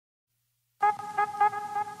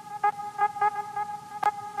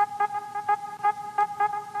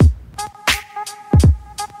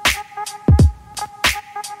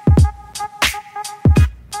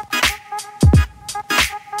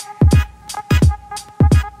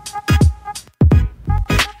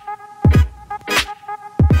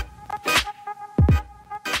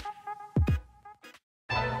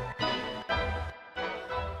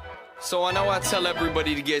So I know I tell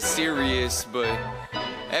everybody to get serious, but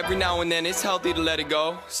every now and then it's healthy to let it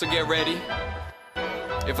go, so get ready.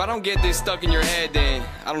 If I don't get this stuck in your head, then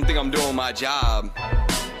I don't think I'm doing my job.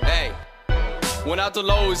 Hey, went out to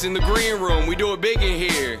Lowe's in the green room, we do it big in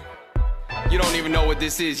here. You don't even know what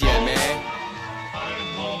this is yet, man.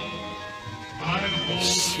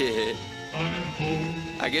 Shit,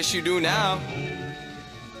 I guess you do now.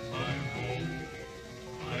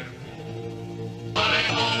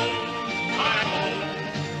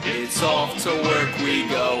 It's off to work we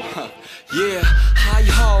go. Yeah,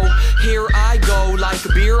 hi-ho, here I go. Like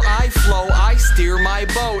beer I flow, I steer my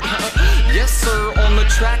boat. Yes sir, on the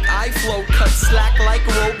track I float. Cut slack like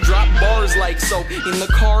rope, drop bars like soap. In the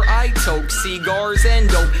car I tote, cigars and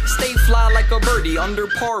dope. Stay fly like a birdie, under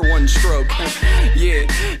par one stroke. Yeah,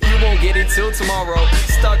 you won't get it till tomorrow.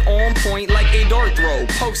 Stuck on point like a dart throw.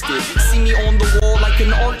 Posted, see me on the wall like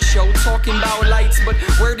an art show. Talking about lights, but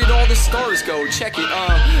where did all the stars go? Check it,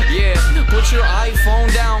 yeah. Put your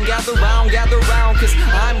iPhone down, gather round, cause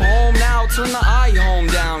I'm home now. Turn the iHome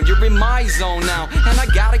down, you're in my zone now. And I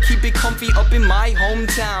gotta keep it comfy up in my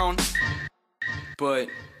hometown. But,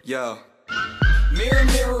 yo, mirror,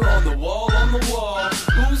 mirror on the wall,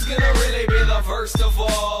 who's gonna really be the first of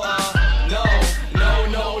all?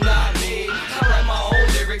 No, not me. I write my own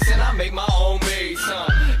lyrics and I make my own beats,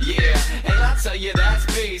 yeah, and I tell you that's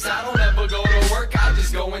peace. I don't ever go to work, I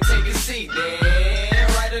just go and take a seat. Then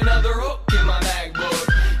write another hook in my MacBook.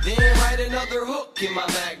 Then write another hook in my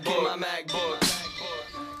MacBook.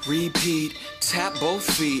 Repeat, tap both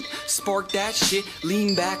feet, spark that shit,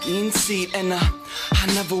 lean back in seat. And I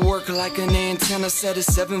never work like an antenna, set a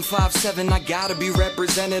 757. I gotta be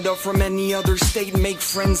representative from any other state. Make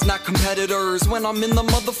friends, not competitors, when I'm in the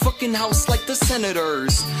motherfucking house like the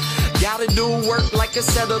senators. Gotta do work like a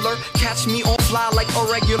settler. Catch me on fly like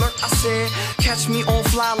a regular. I said, catch me on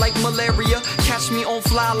fly like malaria. Catch me on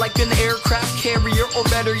fly like an aircraft carrier. Or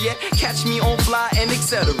better yet, catch me on fly and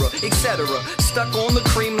etc. Stuck on the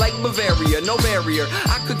cream like Bavaria, no barrier.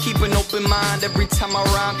 I could keep an open mind every time I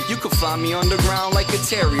rhyme. You could find me underground like a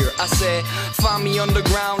terrier. I said, find me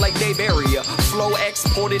underground like Dave Area. Flow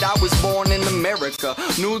exported, I was born in America.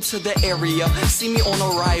 New to the area, see me on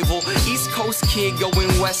arrival. East Coast kid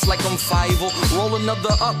going west like I'm 5-0. Roll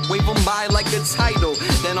another up, wave them by like a title.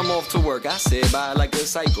 Then I'm off to work, I said bye like a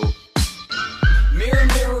cycle. Mirror,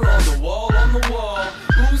 mirror on the wall,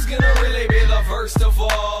 who's gonna really be the first of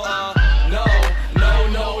all?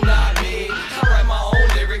 No, not me. I write my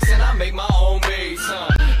own lyrics and I make my own beats,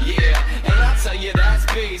 yeah, and I tell you that's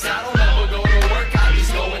peace. I don't ever go to work, I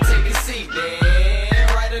just go and take a seat. Then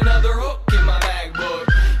write another hook in my MacBook.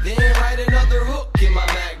 Then write another hook in my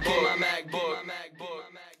MacBook.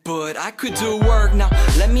 But I could do work, now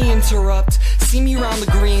let me interrupt. See me round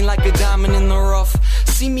the green like a diamond in the rough.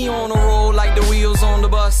 See me on the road like the wheels on the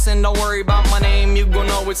bus. And don't worry about my name, you gon'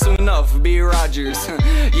 know it soon enough. B. Rogers,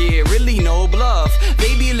 yeah, really no bluff.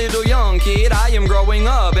 Baby little young kid, I am growing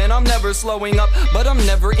up. And I'm never slowing up, but I'm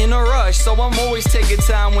never in a rush. So I'm always taking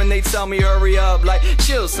time when they tell me hurry up. Like,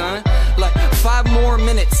 chill son, like 5 more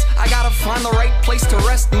minutes. I gotta find the right place to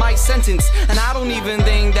rest my sentence. And I don't even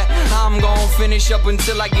think that I'm gon' finish up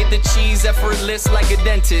until I get the cheese effortless like a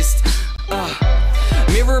dentist.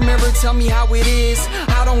 Mirror, mirror, tell me how it is.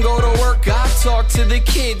 I don't go to work, I talk to the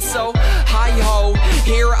kids. So, hi-ho,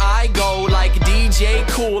 here I go. Like DJ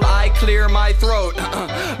Cool, I clear my throat.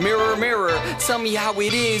 Mirror, mirror, tell me how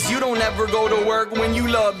it is. You don't ever go to work when you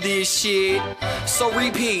love this shit. So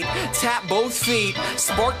repeat, tap both feet,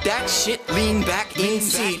 spark that shit, lean back in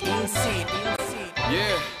seat.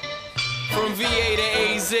 Yeah, from VA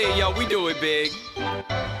to AZ, yo, we do it big.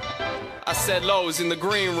 I said Lowe's in the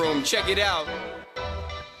green room, check it out.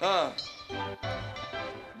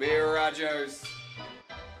 B. Rogers.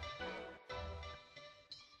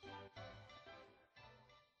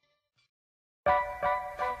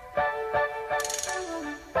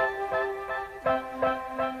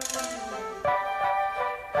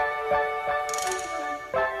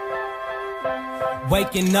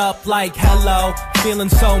 Waking up like hello, feeling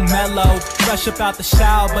so mellow. Fresh up out the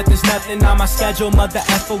shower, but there's nothing on my schedule. Mother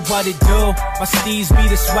effer, what it do? My steez be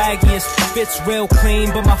the swaggiest, fits real clean,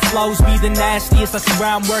 but my flows be the nastiest. I swear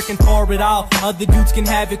I'm working for it all. Other dudes can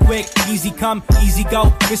have it quick, easy come, easy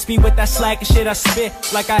go. Miss me with that slack shit I spit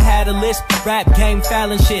like I had a list. Rap game,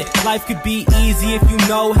 Fallon shit. Life could be easy if you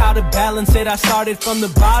know how to balance it. I started from the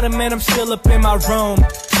bottom and I'm still up in my room,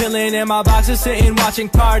 chilling in my boxes, sitting watching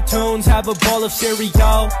cartoons, have a bowl of cereal.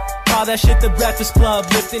 call that shit the Breakfast Club.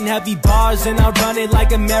 Lifting heavy bars and I run it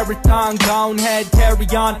like a marathon. Gone head, carry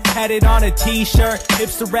on, had it on a t-shirt.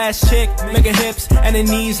 Hipster ass chick, make her hips and her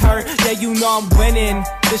knees hurt. Yeah, you know I'm winning,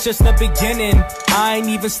 it's just the beginning. I ain't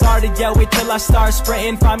even started yet, wait till I start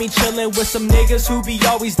sprinting. Find me chilling with some niggas who be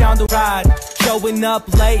always down to ride. Showing up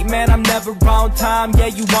late, man, I'm never on time. Yeah,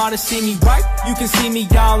 you wanna see me right? You can see me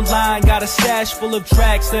online. Got a stash full of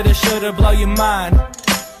tracks that are sure to blow your mind.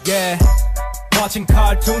 Yeah, watching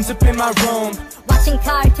cartoons up in my room. Watching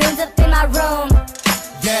cartoons up in my room.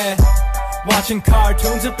 Yeah, watching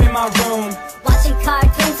cartoons up in my room. Watching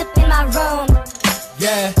cartoons up in my room.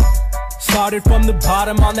 Yeah, started from the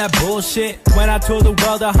bottom on that bullshit. When I tour the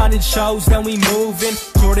world 100 shows, then we moving.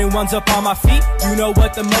 Jordan 1's up on my feet, you know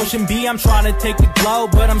what the motion be. I'm trying to take the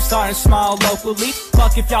globe, but I'm starting small locally.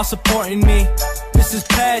 Fuck if y'all supporting me, this is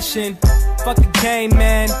passion. Fuck the game,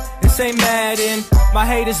 man, this ain't Madden. My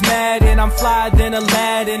haters mad and I'm fly than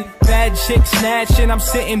Aladdin. Bad chick snatching, I'm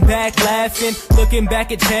sitting back laughing. Looking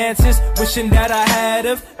back at chances, wishing that I had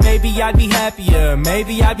of. Maybe I'd be happier,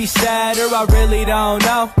 maybe I'd be sadder, I really don't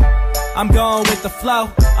know. I'm going with the flow,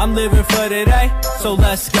 I'm living for today, so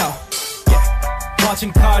let's go. Yeah,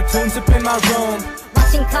 watching cartoons up in my room.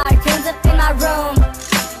 Watching cartoons up in my room.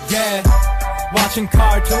 Yeah, watching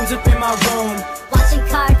cartoons up in my room. Watching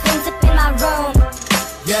cartoons up in my room.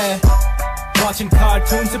 Yeah, watching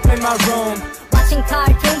cartoons up in my room. Watching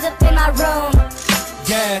cartoons up in my room.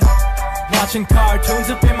 Yeah, watching cartoons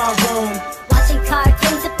up in my room. Watching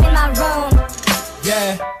cartoons up in my room.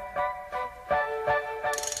 Yeah.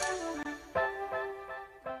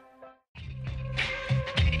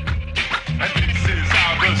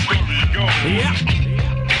 Yeah.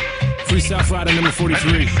 Freestyle Friday number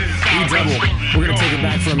 43. E-double. We're gonna take it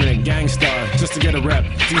back for a minute. Gangstar, just to get a rep.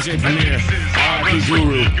 DJ Premier, R.I.P.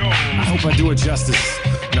 Guru. I hope I do it justice.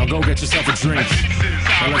 Now go get yourself a drink.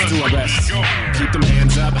 And let's do our best. Keep them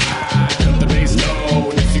hands up high, cut the bass low.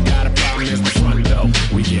 And if you got a problem, there's the front door.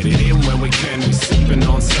 We get it in when we can. We sipping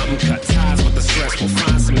on something, cut ties with the stress. We'll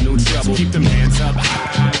find some new trouble. Keep them hands up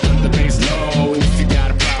high, cut the bass low. And if you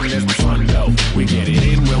got a problem, there's the front door. We get it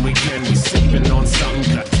in when we can. We sipping on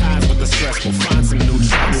something, cut ties with the stress. We'll find some new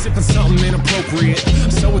trouble. Sipping something inappropriate,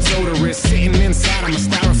 so it's odorous. Sitting inside of my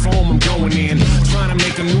styrofoam, I'm going in. Trying to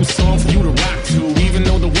make a new song for you to rock to. Even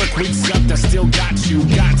though the work week's up, I still got you,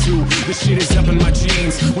 got to. This shit is up in my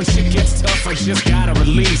jeans. When shit gets tough, I just gotta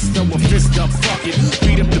release. Throw a fist up, fuck it,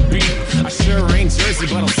 beat up the beat. I sure ain't Jersey,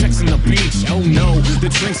 but I'm sexing the beach. Oh no, the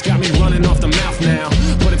drinks got me running off the mouth now.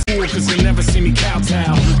 But it's cool, cause you'll never see me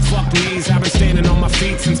kowtow. Fuck knees, I've been standing on my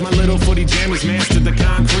feet since my little footy jammies mastered the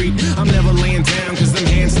concrete. I'm never laying down, cause them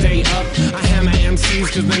hands stay up. I hammer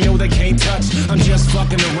MCs, cause they know they can't touch. I'm just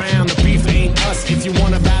fucking around, the beef ain't us. If you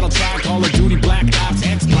want a battle, try Call of Duty, Black Ops,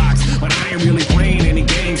 Xbox. But I ain't really playing any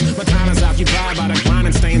games. My time is occupied by the grind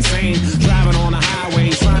and stay insane. Driving on the highway,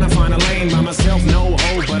 trying to find a lane. By myself, no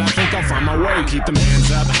hope, but I think I'll find my way. Keep them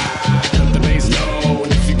hands up high, cut the bass low.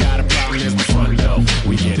 And if you got a problem, there's the front door.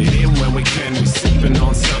 We get it in when we can. We sipping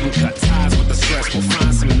on something, cut ties with the stress. We'll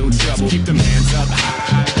find some new trouble. Keep them hands up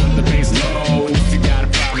high, cut the bass low. And if you got a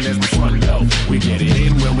problem, there's the front door. We get it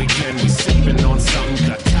in when we can. We sipping on something,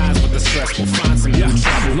 cut ties with the stress. We'll find some new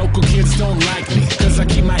trouble. Local kids don't like me, cause I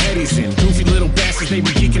keep my headies in. Goofy little bastards, they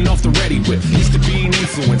be geeking off the ready whip. Used to be an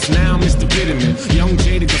influence, now I'm Mr. Vitamin. Young,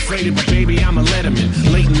 jaded, deflated, but baby, I'm a letterman.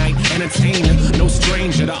 Late night entertainer, no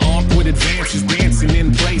stranger to awkward advances. Dancing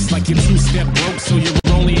in place like your two-step broke, so you're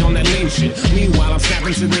only on that lean shit. Meanwhile, I'm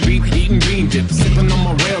snapping to the beat, eating bean dip. Sipping on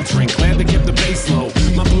my rail drink, glad to get the bass low.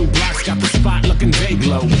 My blue blocks got the spot looking day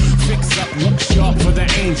glow. Fix up, look sharp for the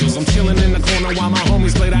angels. I'm chilling in the corner while my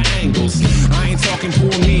homies play the angles. I ain't talking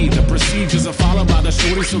pool need, the procedures are followed by the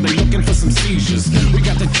shorties, so they looking for some seizures. We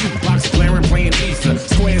got the jukebox blaring, playing ether.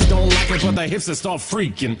 Squares don't like it, but the hips start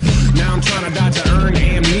freaking. Now I'm trying to dodge to earn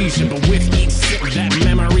amnesia, but with each sip, that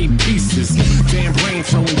memory pieces. Damn brain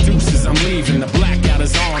throwing deuces, I'm leaving. The blackout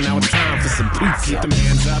is on, now it's time for some pizza. Keep them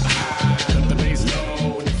hands up high, cut the bass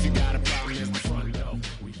low. And if you got a problem, there's the front door.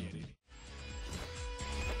 We get it.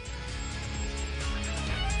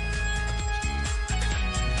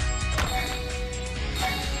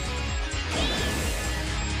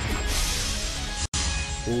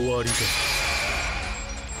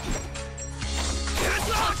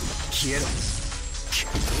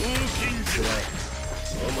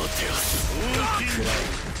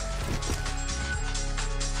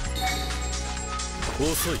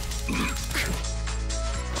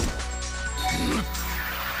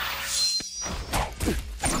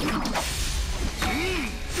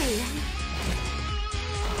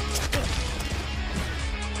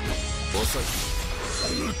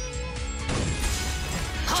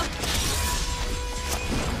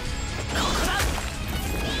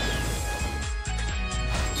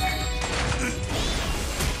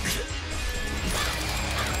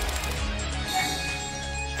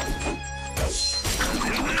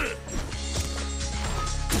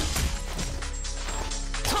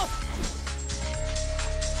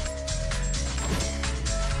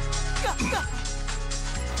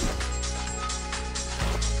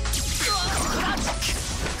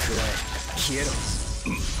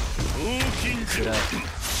 暗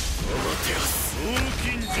い。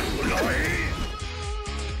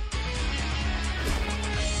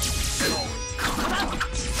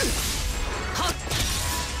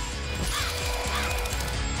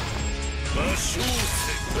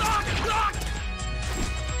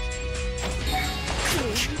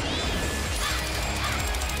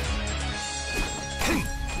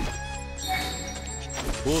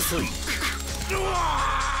遅い。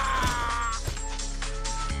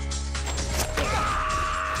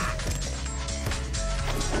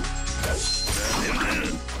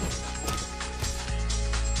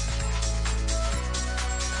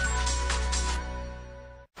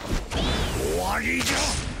終わりじ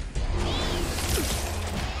ゃ。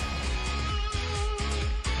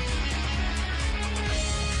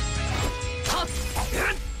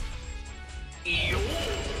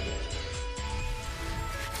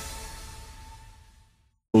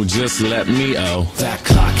Just let me That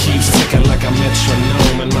clock keeps ticking like a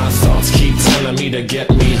metronome, and my thoughts keep telling me to get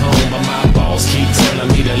me home, but my balls keep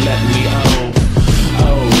telling me to let me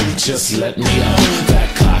just let me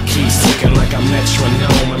That clock keeps ticking like a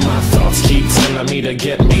metronome, and my thoughts keep telling me to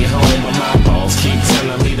get me home, but my balls keep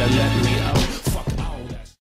telling me to let me